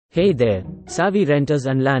Hey there, savvy renters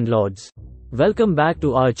and landlords. Welcome back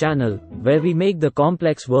to our channel, where we make the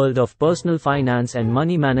complex world of personal finance and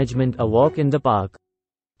money management a walk in the park.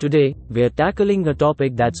 Today, we're tackling a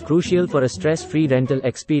topic that's crucial for a stress-free rental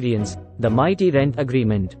experience, the mighty rent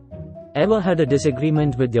agreement. Ever had a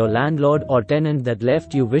disagreement with your landlord or tenant that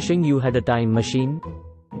left you wishing you had a time machine?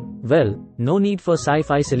 Well, no need for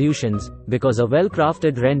sci-fi solutions, because a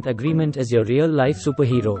well-crafted rent agreement is your real-life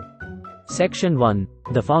superhero. Section 1.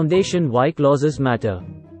 The foundation why clauses matter.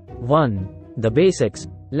 1. The basics.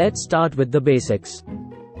 Let's start with the basics.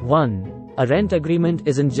 1. A rent agreement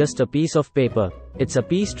isn't just a piece of paper, it's a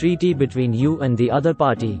peace treaty between you and the other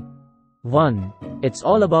party. 1. It's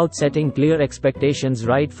all about setting clear expectations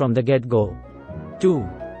right from the get-go. 2.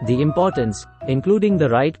 The importance, including the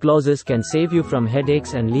right clauses can save you from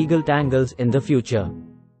headaches and legal tangles in the future.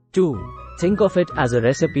 2. Think of it as a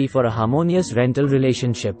recipe for a harmonious rental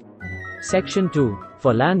relationship. Section 2.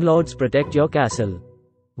 For landlords, protect your castle.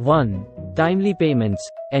 1. Timely payments.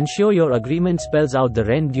 Ensure your agreement spells out the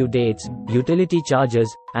rent due dates, utility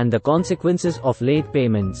charges, and the consequences of late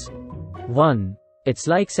payments. 1. It's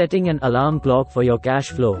like setting an alarm clock for your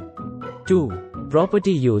cash flow. 2.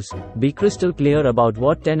 Property use. Be crystal clear about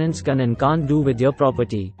what tenants can and can't do with your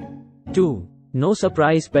property. 2. No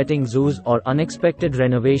surprise petting zoos or unexpected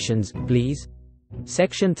renovations, please.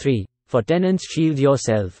 Section 3. For tenants, shield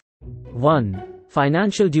yourself. 1.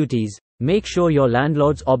 Financial duties. Make sure your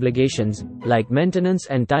landlord's obligations, like maintenance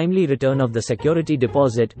and timely return of the security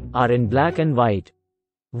deposit, are in black and white.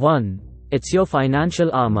 1. It's your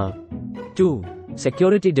financial armor. 2.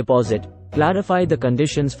 Security deposit. Clarify the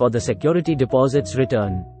conditions for the security deposit's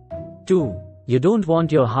return. 2. You don't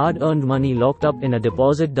want your hard-earned money locked up in a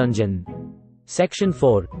deposit dungeon. Section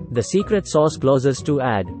 4. The secret sauce clauses to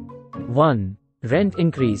add. 1. Rent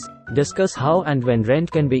increase. Discuss how and when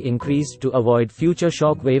rent can be increased to avoid future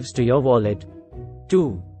shock waves to your wallet.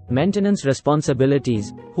 2. Maintenance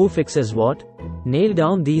responsibilities. Who fixes what? Nail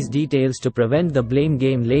down these details to prevent the blame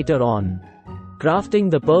game later on. Crafting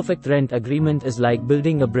the perfect rent agreement is like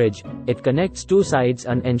building a bridge. It connects two sides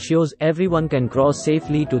and ensures everyone can cross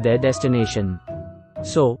safely to their destination.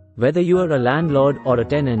 So, whether you are a landlord or a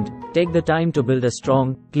tenant, take the time to build a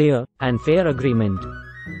strong, clear, and fair agreement.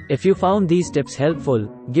 If you found these tips helpful,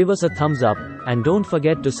 give us a thumbs up, and don't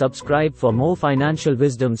forget to subscribe for more financial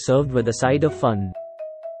wisdom served with a side of fun.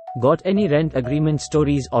 Got any rent agreement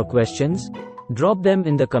stories or questions? Drop them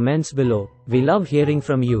in the comments below. We love hearing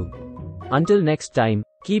from you. Until next time,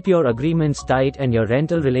 keep your agreements tight and your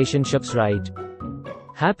rental relationships right.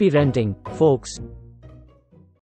 Happy renting, folks.